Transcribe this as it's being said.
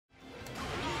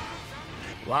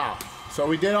Wow. So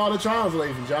we did all the trials,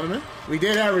 ladies and gentlemen. We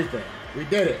did everything. We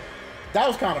did it. That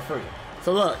was kind of free.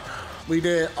 So look, we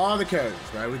did all the characters,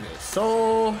 right? We did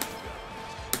Soul,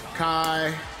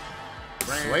 Kai,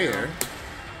 Slayer,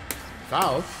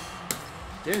 Faust,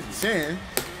 Shen,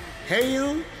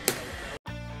 Hayu.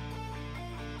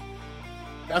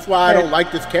 That's why I don't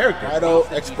like this character. Ido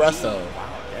Espresso.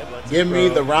 Give me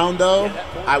the Roundo.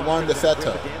 I won the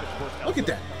Seto. Look at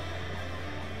that.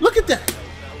 Look at that.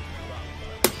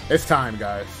 It's time,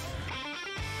 guys.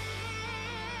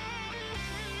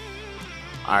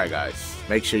 Alright, guys.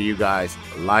 Make sure you guys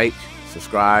like,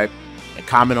 subscribe, and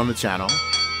comment on the channel.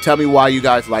 Tell me why you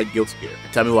guys like Guilty Gear.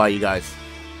 And tell me why you guys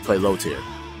play low tier.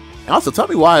 And also tell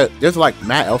me why there's like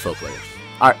mad Elfo players.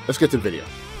 Alright, let's get to the video.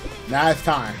 Now it's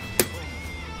time.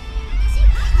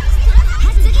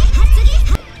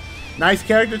 Nice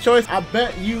character choice. I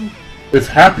bet you it's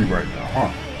happy right now,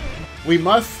 huh? We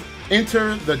must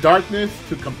enter the darkness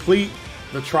to complete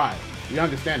the trial. You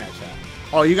understand that, chat?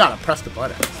 Oh, you gotta press the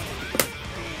button.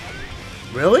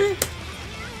 Really?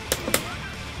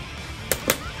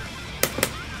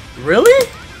 Really?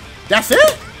 That's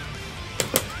it?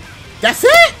 That's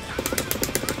it?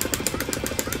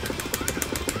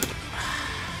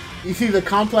 You see the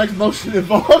complex motion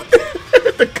involved?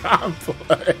 The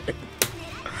complex.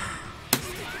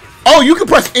 Oh, you can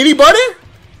press any button?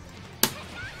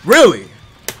 Really?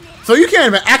 So you can't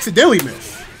even accidentally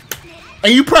miss.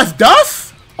 And you press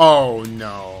dust? Oh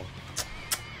no.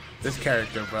 This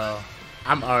character, bro.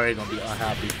 I'm already gonna be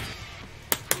unhappy.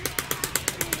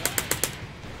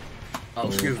 Oh,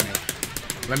 excuse me.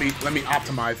 Let me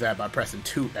optimize that by pressing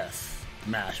 2S.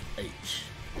 Mash H.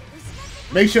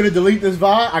 Make sure to delete this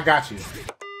VOD. I got you.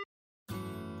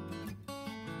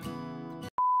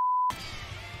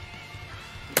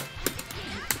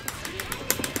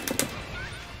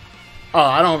 Oh,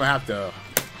 I don't even have to.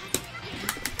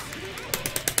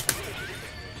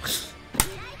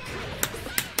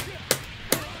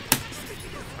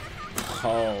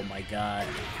 Oh my god.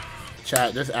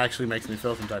 Chat, this actually makes me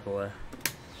feel some type of way.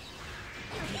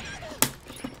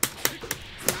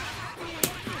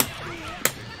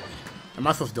 Am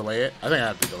I supposed to delay it? I think I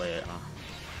have to delay it, huh?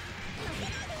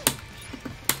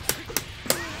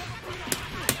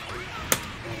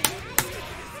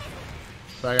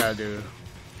 So I gotta do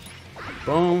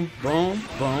boom, boom,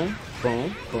 boom,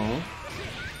 boom, boom.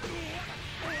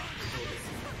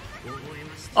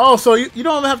 Oh, so you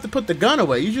don't even have to put the gun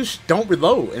away. You just don't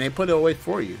reload, and they put it away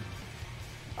for you.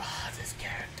 Oh, this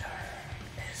character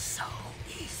is so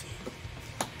easy.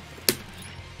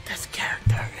 This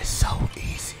character is so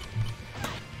easy.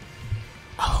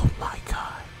 Oh my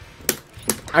god.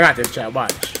 I got this, chat.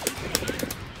 Watch.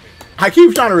 I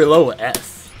keep trying to reload with S.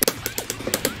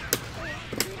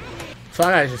 So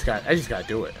I just gotta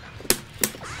do it.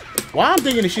 Why I'm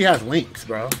thinking that she has links,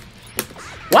 bro?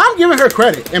 Why I'm giving her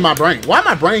credit in my brain? Why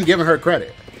my brain giving her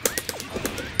credit?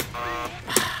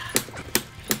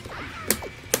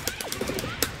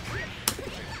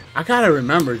 I gotta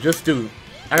remember,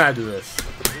 I gotta do this.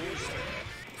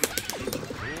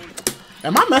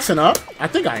 Am I messing up? I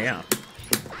think I am.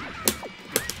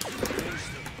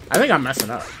 I think I'm messing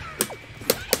up.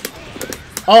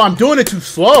 Oh, I'm doing it too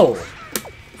slow.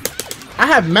 I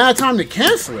have mad time to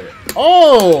cancel it.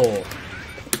 Oh.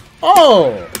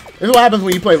 Oh. This is what happens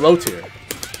when you play low tier.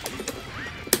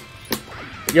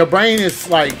 Your brain is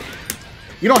like,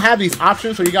 you don't have these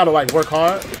options, so you gotta like work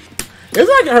hard. Is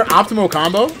like her optimal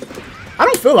combo? I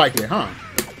don't feel like it, huh?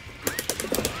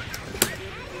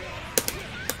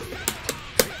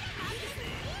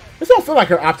 This don't feel like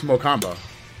her optimal combo.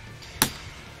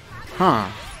 Huh.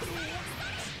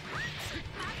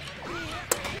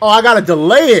 Oh, I gotta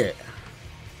delay it.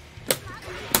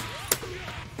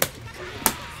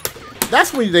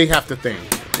 That's when they have to think.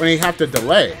 When they have to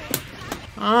delay.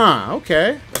 Ah,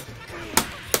 okay.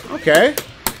 Okay.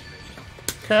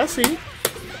 Okay, I see.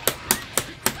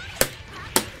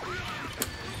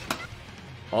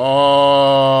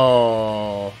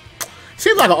 Oh.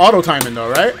 Seems like an auto timing though,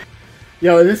 right?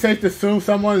 Yo, is it safe to assume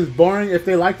someone is boring if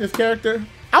they like this character?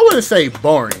 I wouldn't say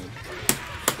boring.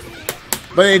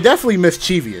 But they definitely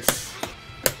mischievous.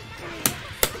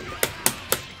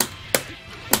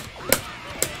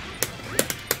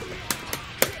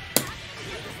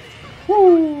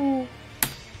 Woo.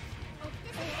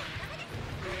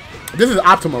 This is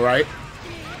optimal, right?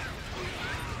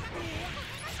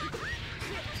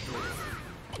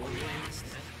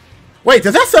 Wait,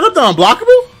 does that set up the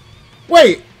unblockable?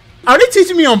 Wait, are they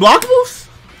teaching me unblockables?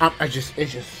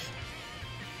 It's just...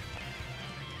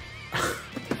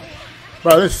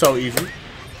 Bro, this is so easy.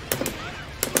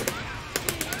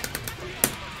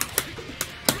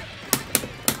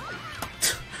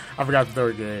 I forgot to throw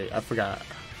a grenade. I forgot.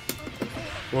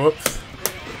 Whoops.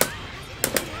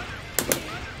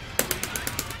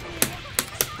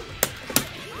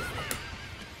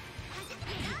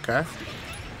 Okay.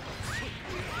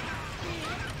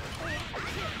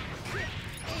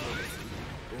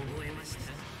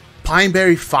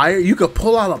 Pineberry fire? You could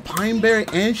pull out a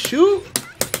pineberry and shoot?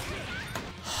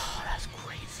 Oh, that's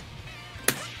crazy.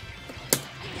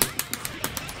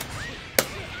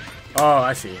 Oh,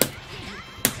 I see it.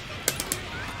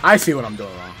 I see what I'm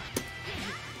doing wrong.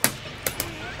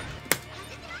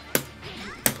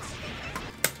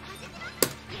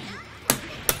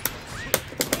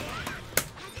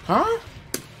 Huh?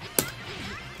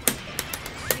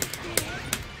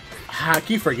 I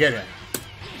keep forgetting.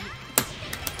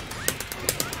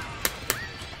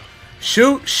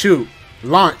 Shoot, shoot.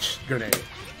 Launch grenade.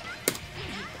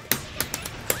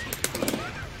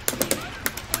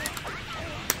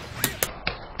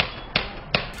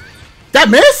 That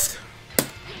missed?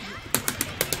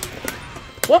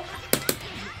 What?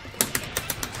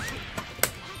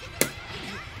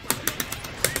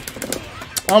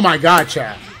 Oh my god,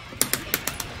 chat.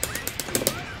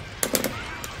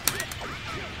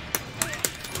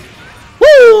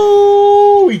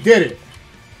 Woo! We did it.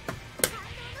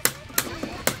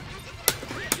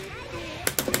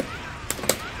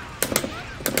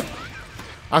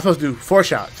 I'm supposed to do 4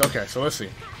 shots. Okay, so let's see.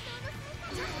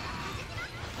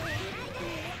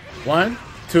 1,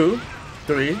 2,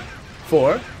 3,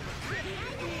 4,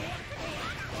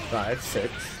 5,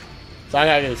 6. So I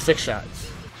gotta get 6 shots.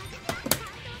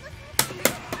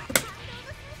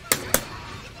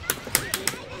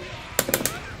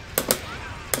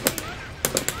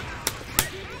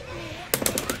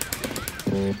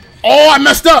 Oh, I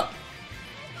messed up!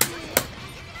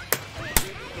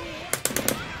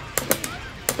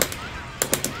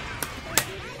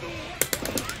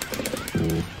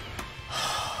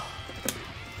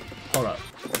 Hold up.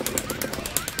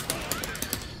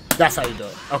 That's how you do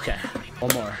it. Okay.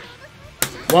 One more.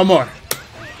 One more.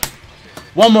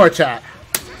 One more, chat.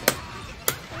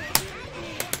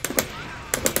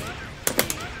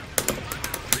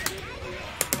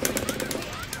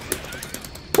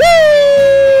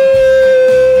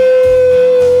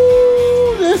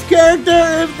 Character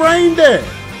is brain dead.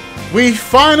 We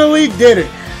finally did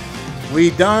it.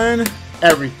 We done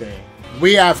everything.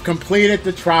 We have completed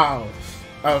the trials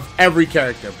of every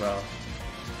character, bro.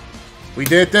 We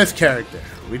did this character.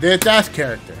 We did that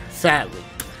character. Sadly,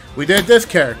 we did this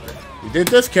character. We did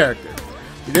this character.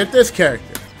 We did this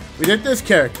character. We did this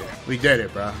character. We did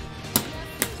it, bro.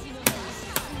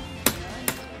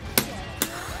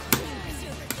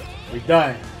 We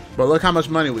done. But look how much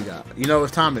money we got. You know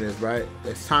what time it is, right?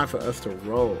 It's time for us to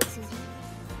roll.